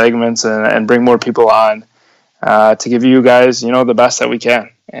more segments and bring more people on to give you guys, the best that we can.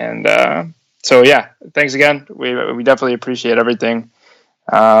 And so, yeah, thanks again. We definitely appreciate everything,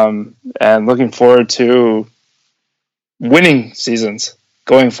 and looking forward to winning seasons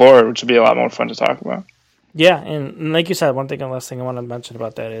going forward, which will be a lot more fun to talk about. Yeah, and like you said, one thing and last thing I want to mention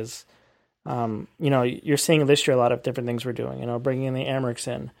about that is, you're seeing this year a lot of different things we're doing. Bringing in the Amherst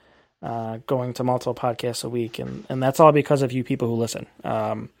in. Going to multiple podcasts a week, and that's all because of you people who listen.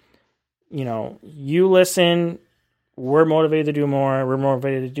 You listen, we're motivated to do more, we're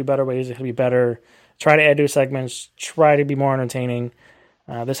motivated to do better ways, it can be better, try to add new segments, try to be more entertaining.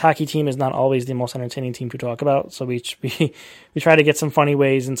 This hockey team is not always the most entertaining team to talk about, so we try to get some funny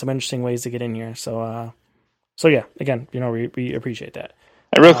ways and some interesting ways to get in here. So yeah, again, we appreciate that.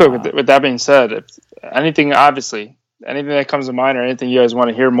 And real quick, with that being said, if anything that comes to mind, or anything you guys want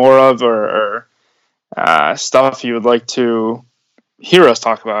to hear more of, or stuff you would like to hear us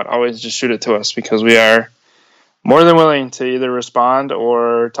talk about, always just shoot it to us, because we are more than willing to either respond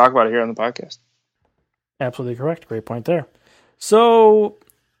or talk about it here on the podcast. Absolutely correct. Great point there. So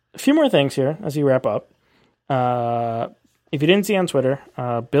a few more things here as we wrap up. If you didn't see on Twitter,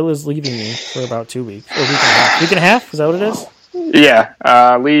 Bill is leaving me for about 2 weeks. Or a week and a half. Week and a half? Is that what it is?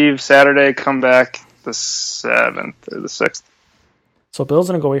 Yeah. Leave Saturday, come back the 7th or the 6th. So Bill's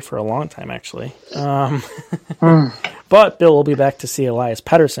going to go away for a long time, actually. But Bill will be back to see Elias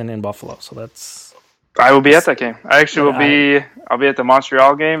Pettersson in Buffalo. So that's... I will be at that game. I actually I'll be at the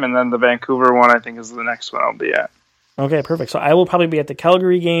Montreal game, and then the Vancouver one, I think, is the next one I'll be at. Okay, perfect. So I will probably be at the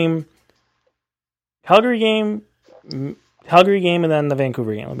Calgary game, and then the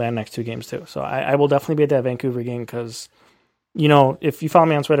Vancouver game. I'll be at the next 2 games, too. So I will definitely be at that Vancouver game, because... if you follow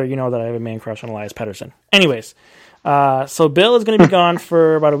me on Twitter, you know that I have a man crush on Elias Pettersson. Anyways, so Bill is going to be gone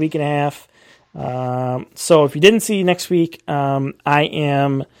for about a week and a half. So if you didn't see next week, I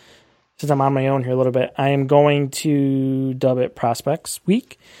am, since I'm on my own here a little bit, I am going to dub it Prospects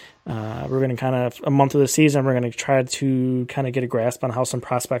Week. We're going to a month of the season, we're going to try to get a grasp on how some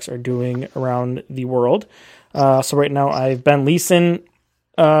prospects are doing around the world. So right now I've Ben Leeson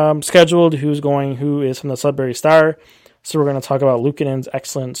scheduled, who is from the Sudbury Star. So we're going to talk about Luukkonen's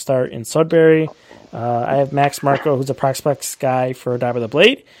excellent start in Sudbury. I have Max Marco, who's a prospects guy for Dive of the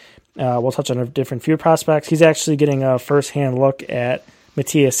Blade. We'll touch on a different few prospects. He's actually getting a first-hand look at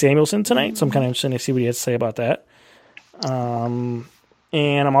Matthias Samuelsson tonight, so I'm kind of interested to see what he has to say about that. And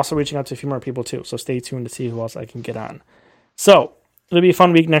I'm also reaching out to a few more people, too, so stay tuned to see who else I can get on. So it'll be a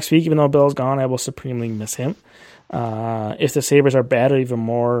fun week next week. Even though Bill's gone, I will supremely miss him. If the Sabres are bad, even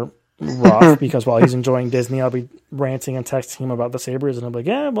more rough, because while he's enjoying Disney, I'll be ranting and texting him about the Sabres, and I'll be like,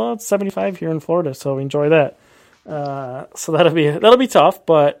 yeah, well, it's 75 here in Florida, so enjoy that. So that'll be tough,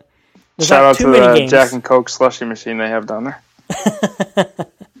 but shout out to the Jack and Coke slushy machine they have down there.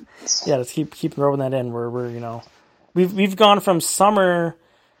 Yeah, let's keep throwing that in. We're we've gone from summer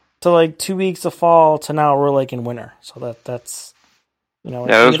to 2 weeks of fall to now we're in winter. So that's yeah,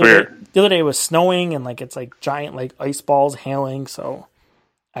 it was weird. The other day it was snowing and it's giant ice balls hailing. So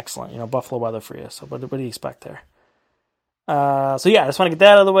excellent, Buffalo weather for you. So what do you expect there? So yeah, I just want to get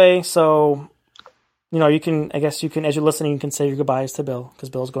that out of the way. So you can, I guess you can, as you're listening, you can say your goodbyes to Bill, because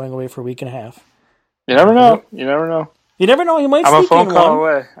Bill's going away for a week and a half. You never know. You never know. You never know. He might I'm a sneak in phone call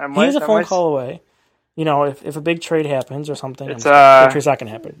one. away. He's a phone call away. If a big trade happens or something, It's big trade's not going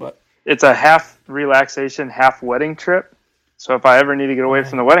to happen. But it's a half relaxation, half wedding trip. So if I ever need to get away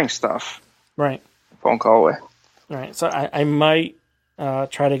from the wedding stuff, right, phone call away. Right. So I might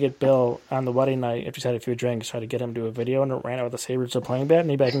try to get Bill on the wedding night, if he's had a few drinks, try to get him to do a video and ran out with the Sabres are playing bad.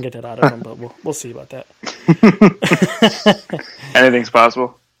 Maybe I can get that out of him, but we'll see about that. Anything's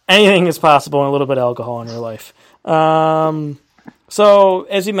possible. Anything is possible, and a little bit of alcohol in your life. So,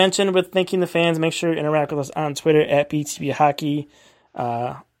 as we mentioned with thanking the fans, make sure you interact with us on Twitter at BTB Hockey.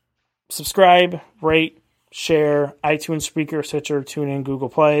 Subscribe, rate, share, iTunes, Spreaker, Stitcher, TuneIn, Google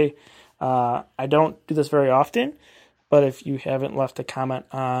Play. I don't do this very often, but if you haven't left a comment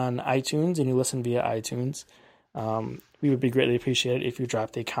on iTunes and you listen via iTunes, we would be greatly appreciated if you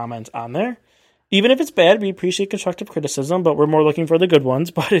dropped a comment on there. Even if it's bad, we appreciate constructive criticism, but we're more looking for the good ones.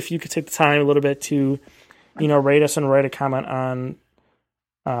 But if you could take the time a little bit to, rate us and write a comment on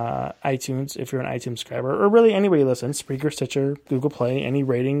iTunes, if you're an iTunes subscriber, or really anywhere you listen, Spreaker, Stitcher, Google Play, any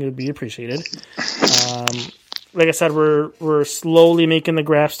rating would be appreciated. Like I said, we're slowly making the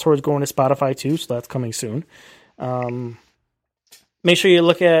graphs towards going to Spotify too, so that's coming soon. Make sure you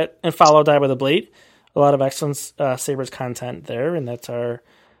look at and follow Die by the Blade. A lot of excellent Sabres content there, and that's our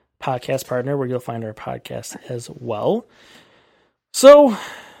podcast partner where you'll find our podcast as well. So,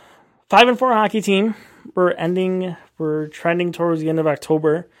 5-4 hockey team. We're trending towards the end of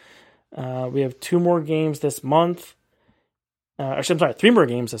October. We have 2 more games this month. 3 more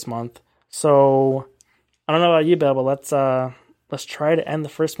games this month. So, I don't know about you, Bill, but let's try to end the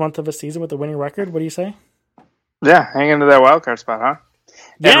first month of a season with a winning record. What do you say? Yeah, hang into that wild card spot, huh?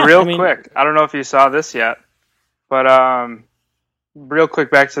 Yeah, and quick, I don't know if you saw this yet, but real quick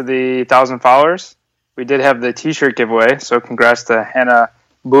back to the 1,000 followers. We did have the T-shirt giveaway, so congrats to Hannah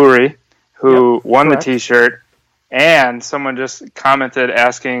Buri, who won the T-shirt, and someone just commented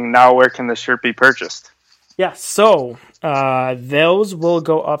asking, now where can the shirt be purchased? Yeah, so those will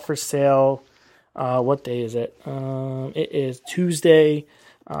go up for sale. What day is it? It is Tuesday.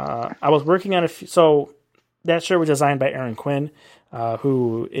 I was working on so that shirt was designed by Aaron Quinn,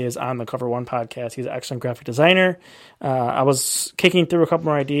 who is on the Cover One podcast. He's an excellent graphic designer. I was kicking through a couple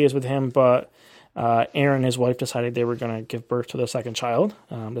more ideas with him, but Aaron and his wife decided they were going to give birth to their second child.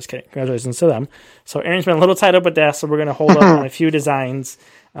 Just kidding. Congratulations to them. So Aaron's been a little tied up with that, so we're going to hold up on a few designs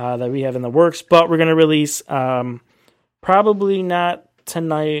that we have in the works, but we're going to release probably not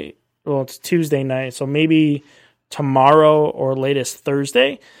tonight. Well, it's Tuesday night, so maybe tomorrow or latest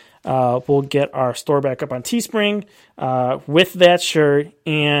Thursday. We'll get our store back up on Teespring with that shirt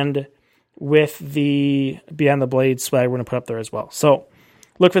and with the Beyond the Blade swag we're going to put up there as well. So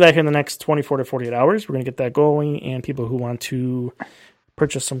look for that here in the next 24 to 48 hours. We're going to get that going, and people who want to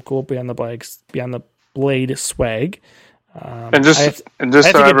purchase some cool Beyond the Blade swag. And just so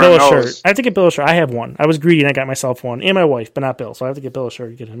everyone knows, I have to get Bill a shirt. I have one. I was greedy and I got myself one, and my wife, but not Bill. So I have to get Bill a shirt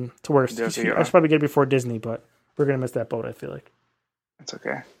to get him to work. I should probably get it before Disney, but we're going to miss that boat, I feel like. That's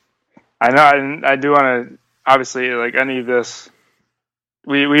okay. I know. I do want to, obviously, like any of this,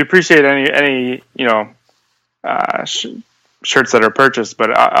 we appreciate any shirts that are purchased,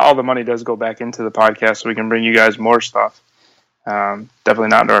 but all the money does go back into the podcast, so we can bring you guys more stuff. Definitely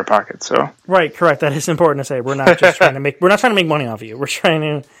not into our pockets. So right, correct. That is important to say. We're not just trying to make money off of you. We're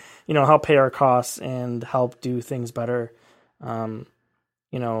trying to, help pay our costs and help do things better.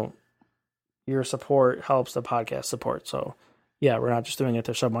 Your support helps the podcast support. So yeah, we're not just doing it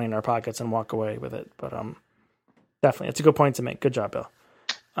to shove money in our pockets and walk away with it. But definitely, it's a good point to make. Good job, Bill.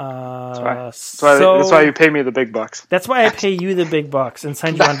 That's why you pay me the big bucks. That's why I pay you the big bucks and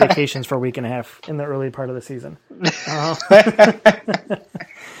send you on vacations for a week and a half in the early part of the season.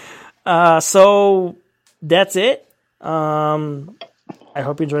 So that's it. I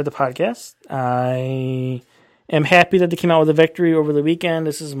hope you enjoyed the podcast. I am happy that they came out with a victory over the weekend.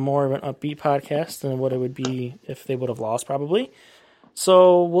 This is more of an upbeat podcast than what it would be if they would have lost, probably.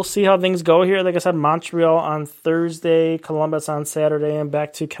 So we'll see how things go here. Like I said, Montreal on Thursday, Columbus on Saturday, and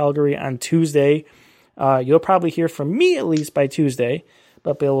back to Calgary on Tuesday. You'll probably hear from me at least by Tuesday,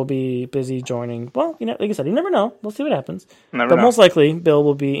 but Bill will be busy joining. Well, like I said, you never know. We'll see what happens. Most likely, Bill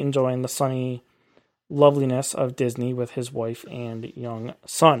will be enjoying the sunny loveliness of Disney with his wife and young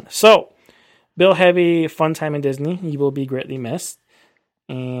son. So, Bill, have a fun time in Disney. You will be greatly missed.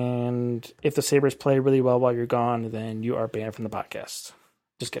 And if the Sabres play really well while you're gone, then you are banned from the podcast.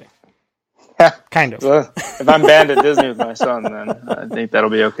 Just kidding. Kind of. Well, if I'm banned at Disney with my son, then I think that'll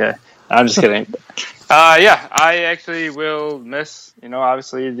be okay. I'm just kidding. Yeah, I actually will miss,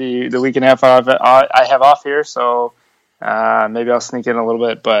 obviously the week and a half I have off here, so maybe I'll sneak in a little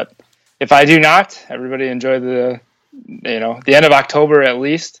bit. But if I do not, everybody enjoy the end of October at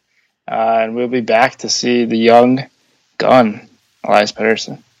least, and we'll be back to see the young gun, Elias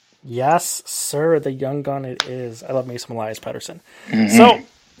Pettersson. Yes, sir, the young gun it is. I love me some Elias Pettersson. Mm-hmm. So,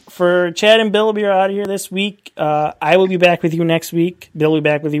 for Chad and Bill, we are out of here this week. I will be back with you next week. Bill will be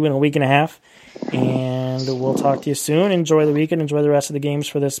back with you in a week and a half. And we'll talk to you soon. Enjoy the weekend. Enjoy the rest of the games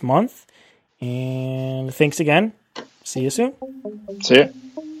for this month. And thanks again. See you soon. See ya.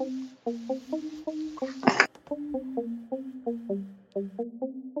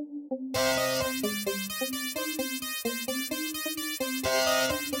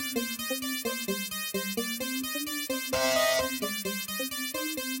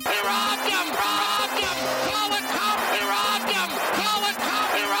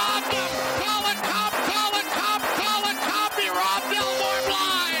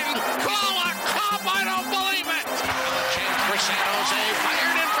 San Jose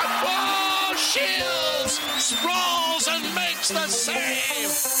fired in from. Whoa! Shields!